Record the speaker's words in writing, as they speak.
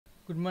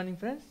Good morning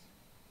friends.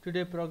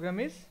 Today program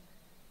is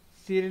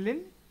serial in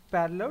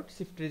parallel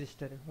shift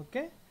register.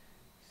 Okay,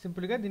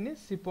 simple ga dini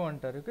Sipo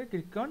antaru. Okay,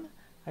 click on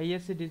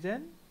ISC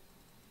design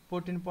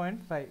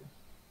 14.5.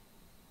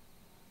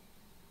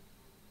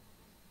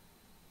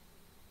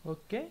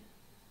 Okay,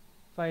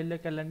 file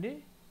loki ellandi,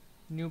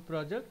 new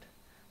project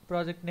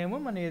name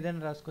మనం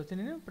ఏదైనా రాసుకోవచ్చు.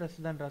 నేను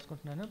ప్రసాద్ అని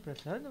రాసుకుంటున్నాను,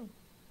 Prasad.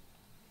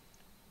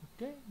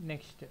 Okay,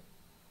 next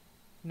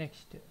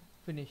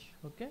finish.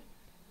 Okay,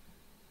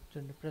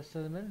 చూడండి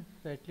ప్రసాద్ మీద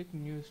right click,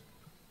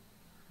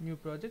 new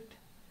project,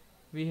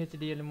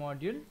 VHDL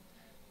module.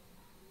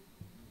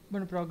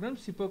 మన programme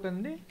సిపో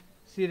కదండి,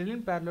 serial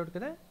in parallel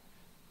కదా.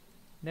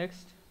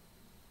 నెక్స్ట్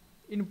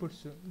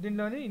ఇన్పుట్స్,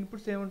 దీనిలోని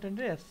ఇన్పుట్స్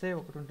ఏముంటాయంటే ఎస్ఐ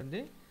ఒకటి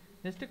ఉంటుంది,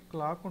 నెక్స్ట్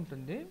క్లాక్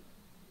ఉంటుంది,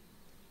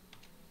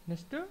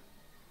 నెక్స్ట్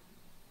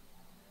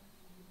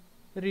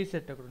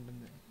రీసెట్ ఒకటి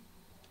ఉంటుంది.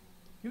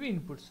 ఇవి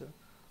ఇన్పుట్స్.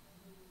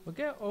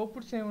 ఓకే,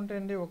 అవుట్పుట్స్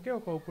ఏముంటాయండి, ఒకే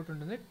ఒక అవుట్పుట్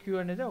ఉంటుంది. క్యూ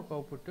అనేది ఒక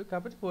అవుట్పుట్,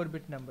 కాకపోతే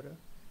 4-bit నెంబర్.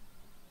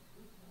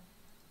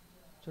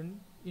 చూడండి,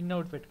 ఇన్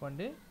అవుట్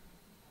పెట్టుకోండి,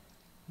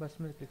 బస్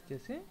మీద క్లిక్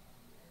చేసి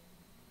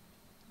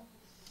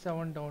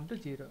 7 down to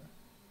 0.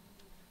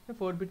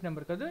 4-bit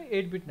నెంబర్ కాదు,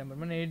 8-bit నెంబర్.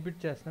 మనం 8-bit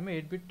చేస్తున్నాము.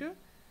 8-bit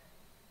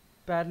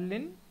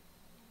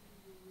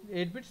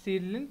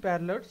serial in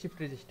parallel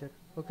shift register.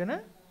 ఓకేనా,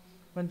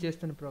 మనం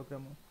చేస్తున్న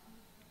ప్రోగ్రాము.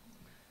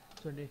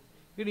 చూడండి,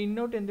 ఇక్కడ ఇన్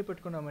అవుట్ ఎందుకు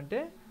పెట్టుకున్నామంటే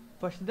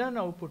ఫస్ట్ దాని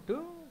అవుట్పుట్,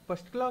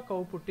 ఫస్ట్ క్లాక్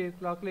అవుట్పుట్,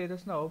 క్లాక్లో ఏదో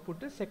వస్తుందో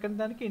అవుట్పుట్ సెకండ్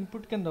దానికి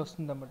ఇన్పుట్ కింద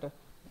వస్తుంది అన్నమాట.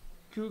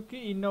 క్యూకి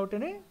ఇన్ అవుట్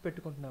అని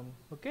పెట్టుకుంటున్నాము.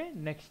 Okay,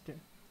 next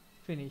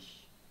finish.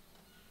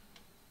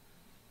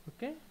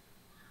 ఓకే,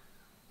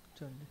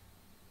 చూడండి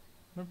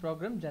మన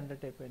ప్రోగ్రామ్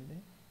జనరేట్ అయిపోయింది.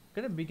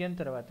 ఇక్కడ బిగిన్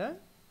తర్వాత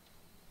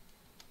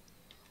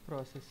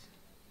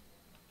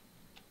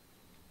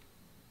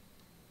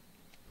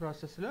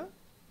ప్రాసెస్లో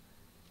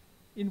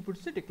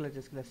ఇన్పుట్స్ డిక్లేర్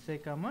చేసుకోవాలి. SI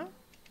comma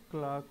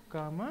clock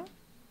comma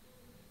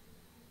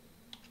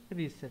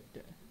reset,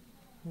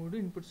 3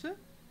 inputs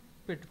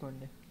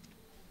పెట్టుకోండి.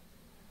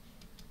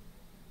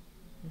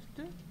 Next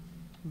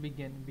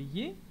begin,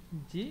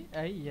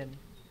 BEGIN,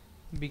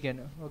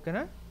 begin.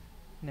 ఓకేనా,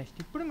 నెక్స్ట్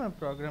ఇప్పుడు మన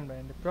ప్రోగ్రామ్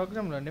రాయండి.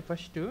 ప్రోగ్రాంలోనే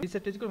first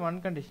reset is equal 1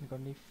 condition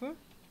కోండి. If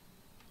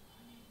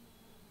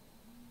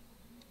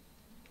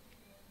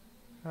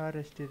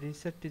RST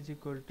reset is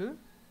equal to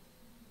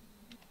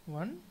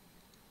 1,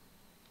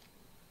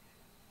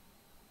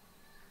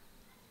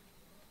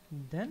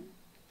 then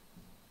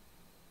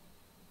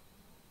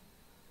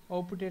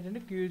output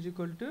ఏంటంటే క్యూ ఈజ్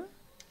ఈక్వల్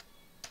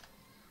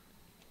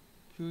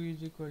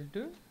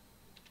టు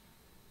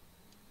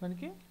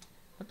మనకి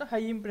మొత్తం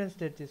high impedance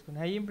state తీసుకోండి.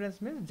 High impedance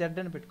మీద జెడ్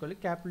అని పెట్టుకోవాలి,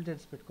 క్యాపిటల్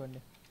జెడ్స్ పెట్టుకోండి.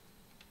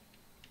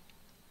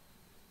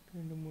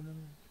 2 3.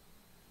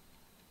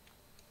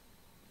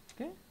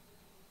 ఓకే,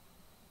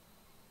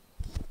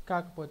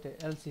 కాకపోతే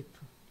ఎల్సిఫ్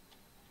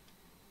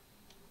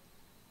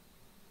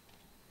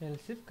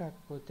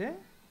కాకపోతే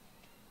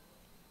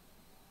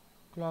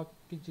క్లాక్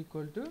ఈజ్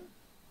ఈక్వల్ టు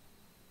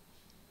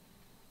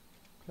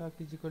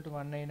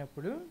 1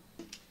 అయినప్పుడు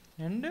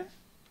and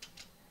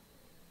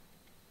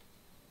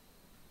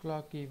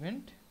clock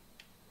event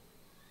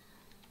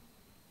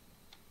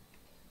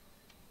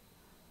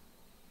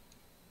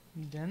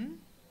then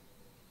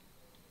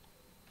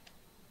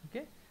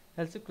okay,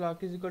 else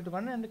clock is equal to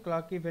 1 and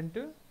clock event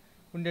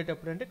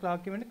ఉండేటప్పుడు, అంటే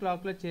క్లాక్ ఈవెంట్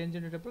క్లాక్లో చేంజ్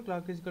ఉండేటప్పుడు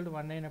క్లాక్ ఈజ్ ఈక్వల్ టు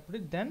 1 అయినప్పుడు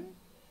then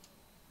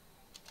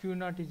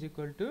Q0 is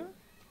equal to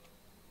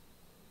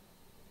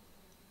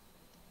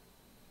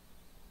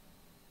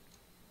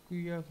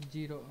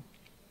Q0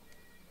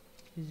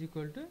 is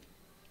equal to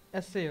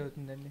SI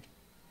అవుతుందండి.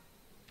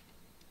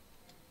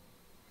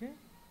 Okay,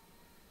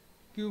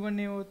 Q1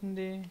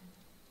 ఏమవుతుంది,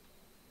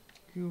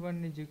 Q1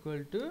 is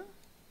equal to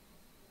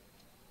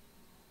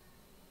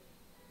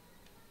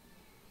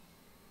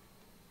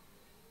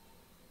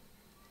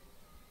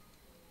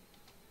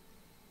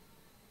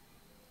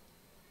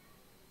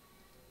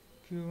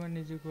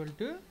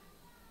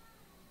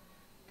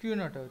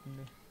Q0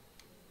 అవుతుంది.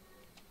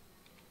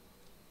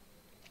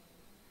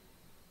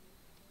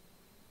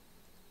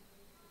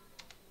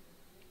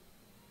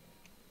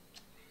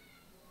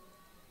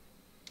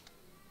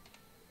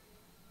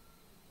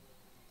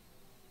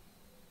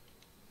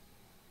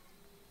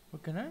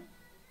 ఓకేనా,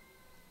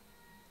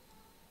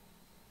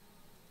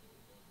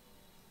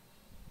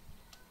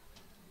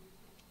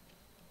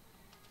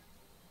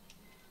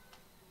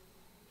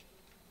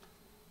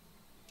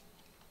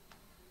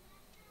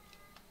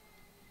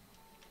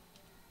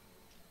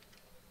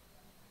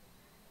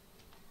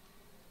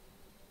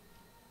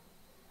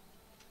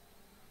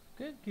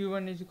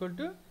 Q1 is equal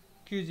to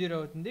Q0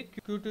 అవుతుంది,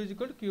 Q2 is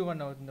equal to Q1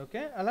 అవుతుంది.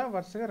 Okay, అలా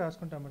వరుసగా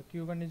రాసుకుంటాం మరి.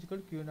 Q1 is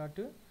equal to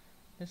Q0,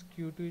 next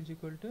Q2 is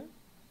equal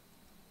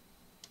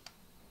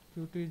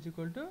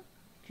to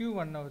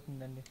Q1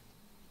 అవుతుందండి.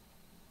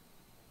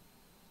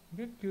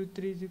 Okay, Q3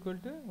 is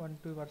equal to 1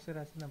 2 వరుసగా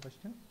రాస్తున్నాం.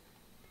 First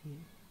 3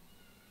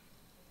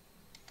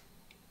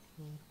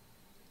 4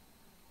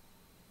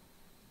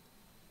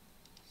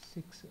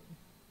 6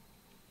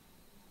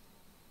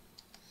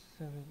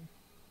 7 8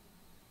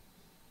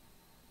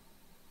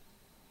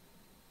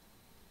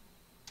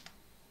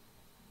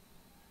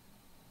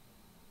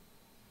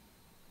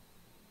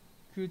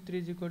 Q3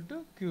 is equal to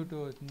Q2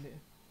 అవుతుంది.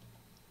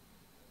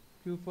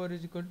 Q4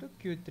 is equal to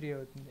Q3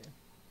 అవుతుంది.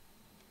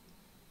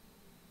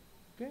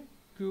 Okay,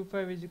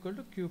 Q5 is equal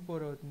to Q4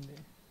 అవుతుంది.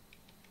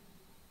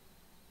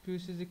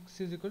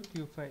 Q6 is equal to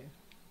Q5.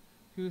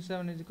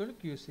 Q7 is equal to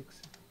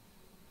Q6.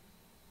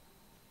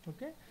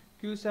 Okay,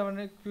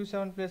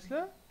 Q7 ప్లేస్లో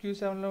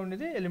Q7లో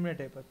ఉండేది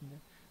eliminate అయిపోతుంది.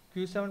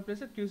 Q7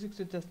 plus Q6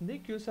 వచ్చేస్తుంది.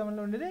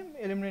 Q7లో ఉండేది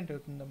eliminate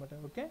అవుతుంది అన్నమాట.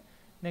 ఓకే,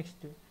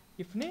 నెక్స్ట్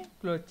ఇఫ్ని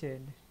క్లోజ్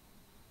చేయండి.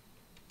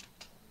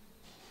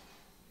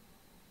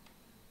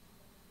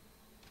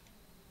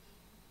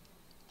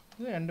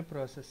 ఇది end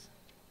process.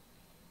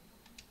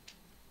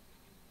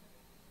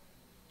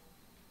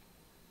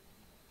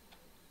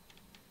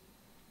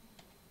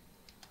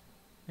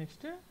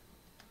 Next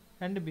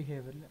end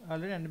బిహేవియర్లు,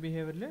 already end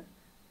బిహేవియర్లు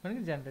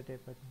మనకి జనరేట్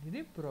అయిపోతుంది.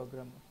 ఇది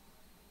ప్రోగ్రామ్.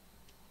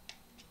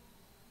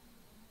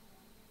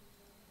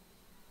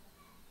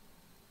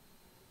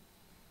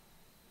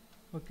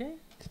 ఓకే,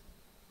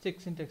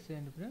 చెక్ సింటాక్స్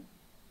చేయండి. ఇప్పుడు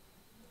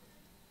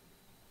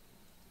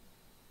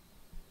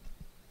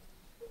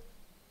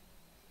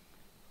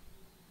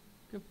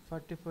ఓకే,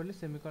 44లో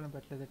సెమికాలన్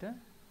పెట్టలేదట.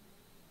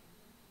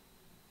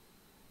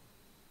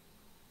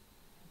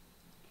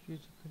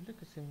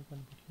 ఇక్కడ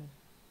సెమికాలన్ పెట్టలేదు.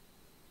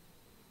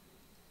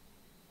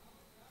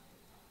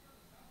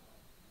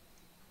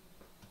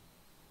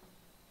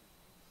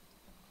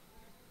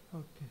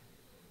 Okay,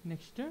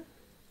 next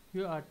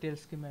Vhdl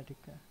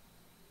schematic.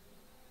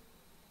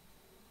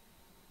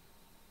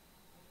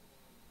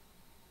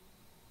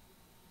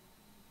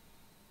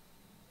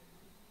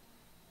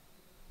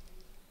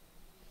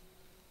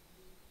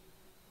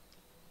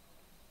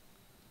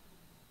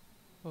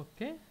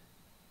 Okay,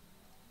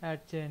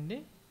 add చేయండి.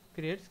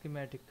 Create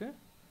schematic.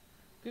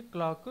 Okay,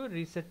 clock,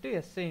 reset,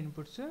 SI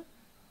inputs,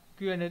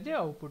 queue అనేది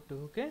అవుట్పుట్.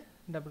 ఓకే,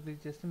 డబుల్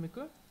క్లిక్ చేస్తే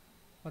మీకు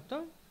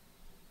మొత్తం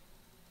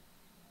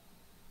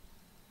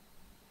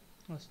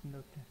వస్తుంది.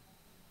 ఓకే,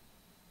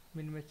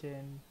 మినిమైజ్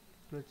చేయండి,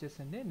 క్లోజ్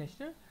చేసండి.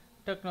 నెక్స్ట్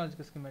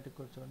టెక్నాలజికల్ స్కీమాటిక్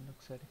కూడా చూడండి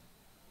ఒకసారి.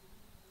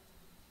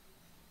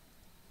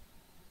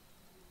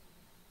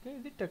 ఓకే,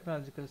 ఇది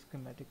టెక్నాలజికల్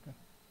స్కీమాటిక్.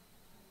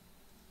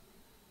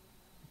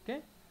 ఓకే,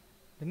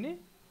 దీన్ని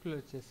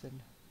క్లోజ్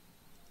చేసండి.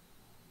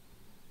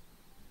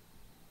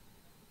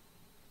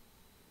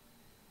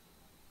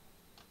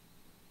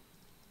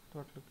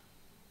 టోటల్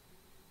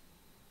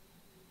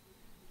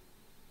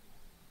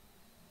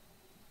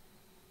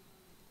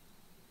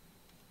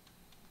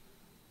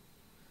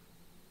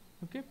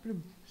ఓకే, ఇప్పుడు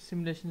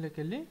సిమ్యులేషన్లోకి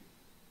వెళ్ళి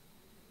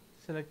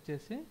సెలెక్ట్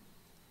చేసి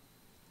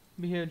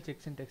బిహేవియర్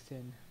చెక్ సింటాక్స్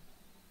చేయండి.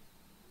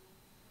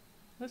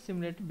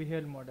 Simulate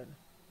behaviour model.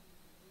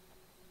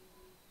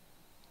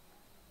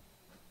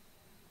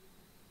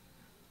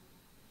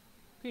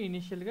 ఓకే,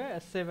 ఇనిషియల్గా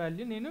ఎస్ఐ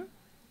వాల్యూ నేను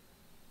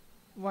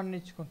 1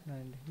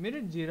 ఇచ్చుకుంటున్నానండి. మీరు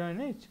 0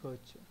 అయినా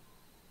ఇచ్చుకోవచ్చు.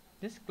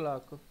 దిస్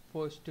క్లాక్,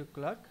 పోస్ట్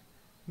క్లాక్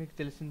మీకు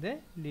తెలిసిందే.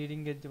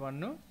 Leading edge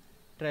 1,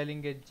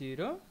 trailing edge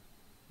 0.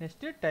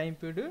 Next time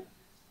period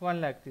 1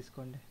 lakh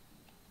తీసుకోండి.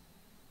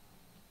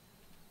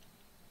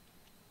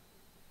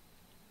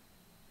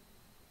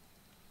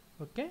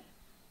 Okay,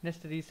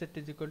 next reset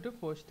is equal to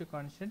post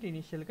constant.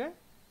 ఇనిషియల్గా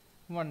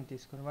 1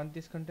 తీసుకోండి. 1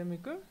 తీసుకుంటే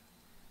మీకు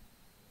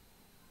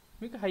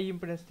హై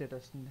ఇంపిడెన్స్ స్టేట్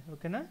వస్తుంది.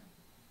 ఓకేనా,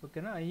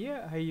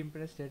 హై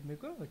ఇంపిడెన్స్ స్టేట్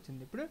మీకు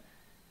వచ్చింది. ఇప్పుడు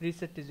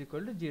రీసెట్ ఈజ్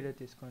ఈక్వల్ టు 0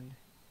 తీసుకోండి.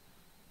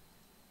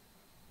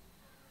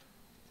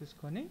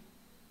 తీసుకొని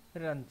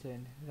రన్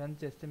చేయండి. రన్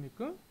చేస్తే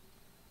మీకు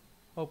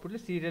అవుట్పుట్లో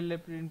సీరియల్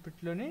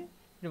ఇన్పుట్లోని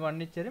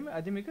 1 ఇచ్చారు,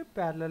 అది మీకు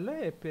ప్యారలల్లో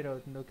అపీర్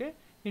అవుతుంది. ఓకే,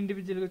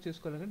 ఇండివిజువల్గా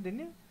చూసుకోవాలంటే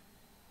దీన్ని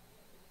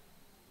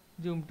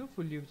జూమ్ టు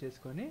ఫుల్ వ్యూ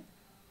చేసుకొని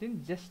దీన్ని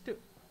జస్ట్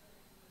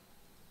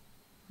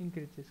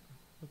ఇంక్రీజ్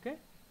చేసుకోండి. ఓకే,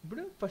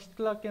 ఇప్పుడు ఫస్ట్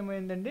క్లాక్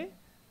ఏమైందండి,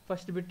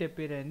 ఫస్ట్ బిట్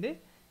అపీర్ అయింది.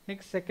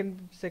 నెక్స్ట్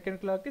సెకండ్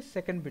క్లాక్కి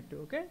సెకండ్ బిట్.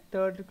 ఓకే,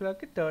 థర్డ్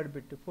క్లాక్కి థర్డ్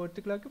బిట్, ఫోర్త్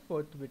క్లాక్కి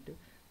ఫోర్త్ బిట్,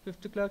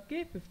 ఫిఫ్త్ క్లాక్కి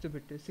ఫిఫ్త్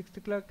బిట్, సిక్స్త్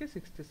క్లాక్కి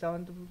సిక్స్త్,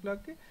 సెవెంత్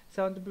క్లాక్కి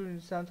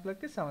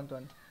సెవెంత్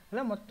 1.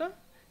 అలా మొత్తం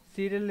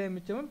సీరియల్ ఏమి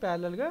ఇచ్చామో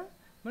ప్యారలల్గా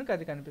మనకి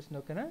అది కనిపిస్తుంది.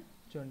 ఓకేనా,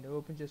 చూడండి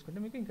ఓపెన్ చేసుకుంటే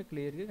మీకు ఇంకా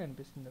క్లియర్గా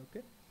కనిపిస్తుంది.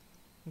 ఓకే,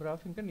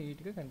 గ్రాఫ్ ఇంకా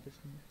నీట్గా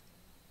కనిపిస్తుంది.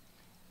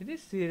 ఇది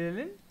serial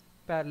in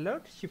parallel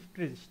shift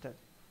register.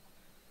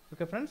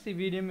 Okay friends, ఈ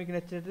వీడియో మీకు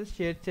నచ్చినట్లయితే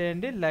షేర్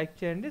చేయండి, లైక్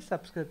చేయండి,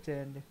 సబ్స్క్రైబ్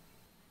చేయండి.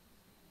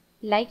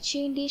 లైక్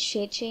చేయండి,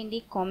 షేర్ చేయండి,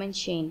 కామెంట్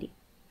చేయండి.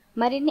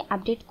 మరిన్ని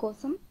అప్డేట్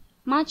కోసం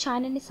మా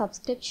ఛానల్ని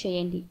సబ్స్క్రైబ్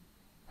చేయండి.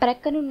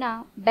 ప్రక్కనున్న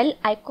బెల్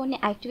ఐకాన్ని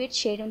యాక్టివేట్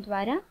చేయడం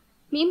ద్వారా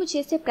మేము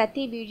చేసే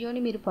ప్రతి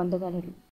వీడియోని మీరు పొందగలరు.